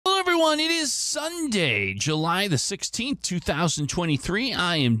everyone. It is Sunday, July the 16th, 2023.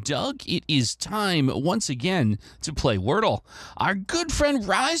 I am Doug. It is time once again to play Wordle. Our good friend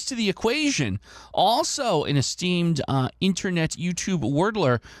Rise to the Equation, also an esteemed internet YouTube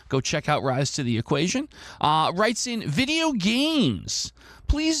Wordler. Go check out Rise to the Equation. Writes in video games.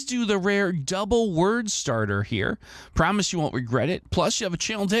 Please do the rare double word starter here. Promise you won't regret it. Plus, you have a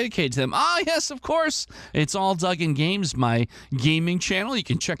channel dedicated to them. Yes, of course. It's All Doug in Games, my gaming channel. You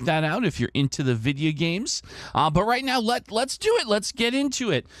can check that out if you're into the video games. But right now, let's do it. Let's get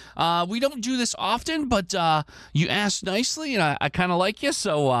into it. We don't do this often, but you asked nicely, and I kind of like you.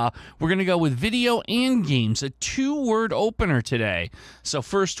 So we're going to go with video and games, a two-word opener today. So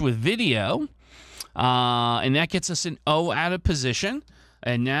first with video, and that gets us an O out of position.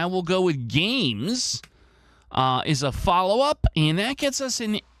 And now we'll go with games is a follow-up, and that gets us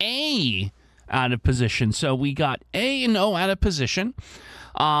an A out of position. So we got A and O out of position.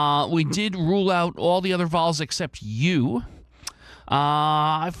 We did rule out all the other vowels except U.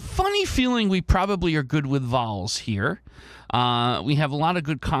 Funny feeling we probably are good with vowels here. We have a lot of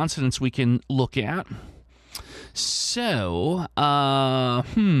good consonants we can look at. So, where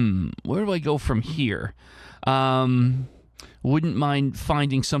do I go from here? Wouldn't mind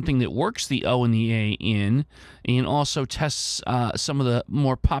finding something that works the O and the A in, and also tests some of the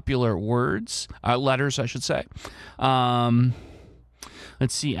more popular words, letters, I should say. Let's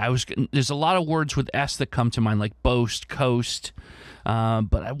see. There's a lot of words with S that come to mind, like boast, coast,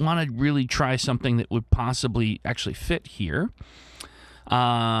 but I want to really try something that would possibly actually fit here.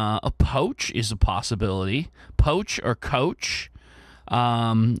 A poach is a possibility. Poach or coach.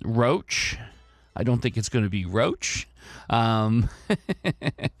 Roach. I don't think it's going to be roach. I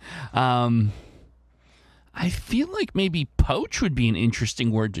feel like maybe poach would be an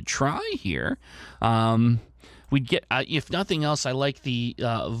interesting word to try here. We'd get, if nothing else, I like the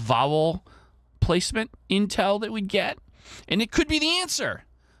vowel placement intel that we'd get, and it could be the answer.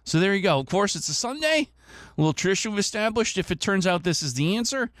 So there you go. Of course, it's a Sunday. A little tradition we've established. If it turns out this is the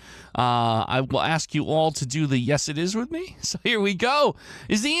answer, I will ask you all to do the yes it is with me. So here we go.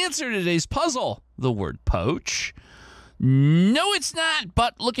 Is the answer to today's puzzle the word poach? No, it's not,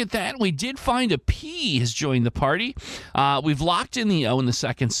 but look at that. We did find a P has joined the party. We've locked in the O in the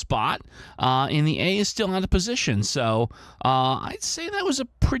second spot, and the A is still out of position. So I'd say that was a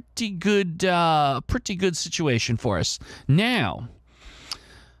pretty good situation for us. Now,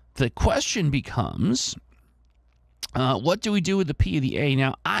 the question becomes, what do we do with the P or the A?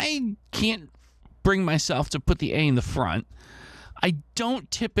 Now, I can't bring myself to put the A in the front. I don't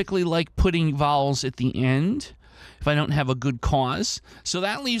typically like putting vowels at the end if I don't have a good cause. So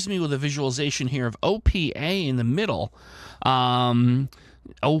that leaves me with a visualization here of OPA in the middle. Opal,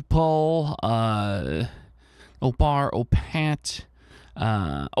 opar, opat.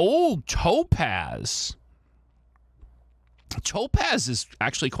 Topaz. Topaz is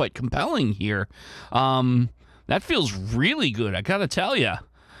actually quite compelling here. That feels really good, I gotta tell you.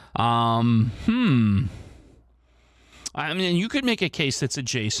 I mean, you could make a case that's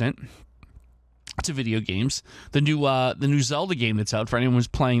adjacent to video games. The new Zelda game that's out, for anyone who's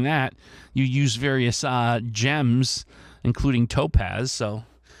playing that, you use various gems, including topaz. So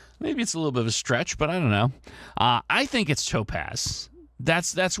maybe it's a little bit of a stretch, but I don't know. I think it's topaz.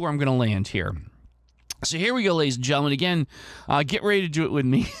 That's where I'm going to land here. So here we go, ladies and gentlemen. Again, get ready to do it with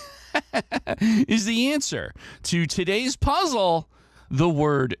me. Is the answer to today's puzzle the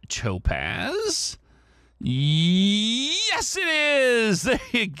word topaz? Yes, it is. There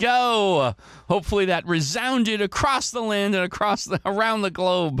you go. Hopefully that resounded across the land and around the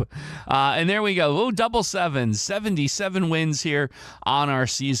globe. And there we go. Oh, double sevens, 77 wins here on our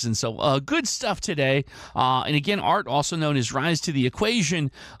season. So good stuff today. And again, Art, also known as Rise to the Equation.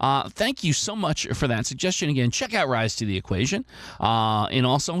 Thank you so much for that suggestion. Again, check out Rise to the Equation. And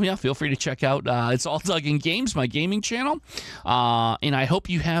also, feel free to check out It's All Doug in Games, my gaming channel. And I hope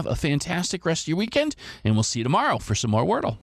you have a fantastic rest of your weekend. And we'll see you tomorrow for some more Wordle.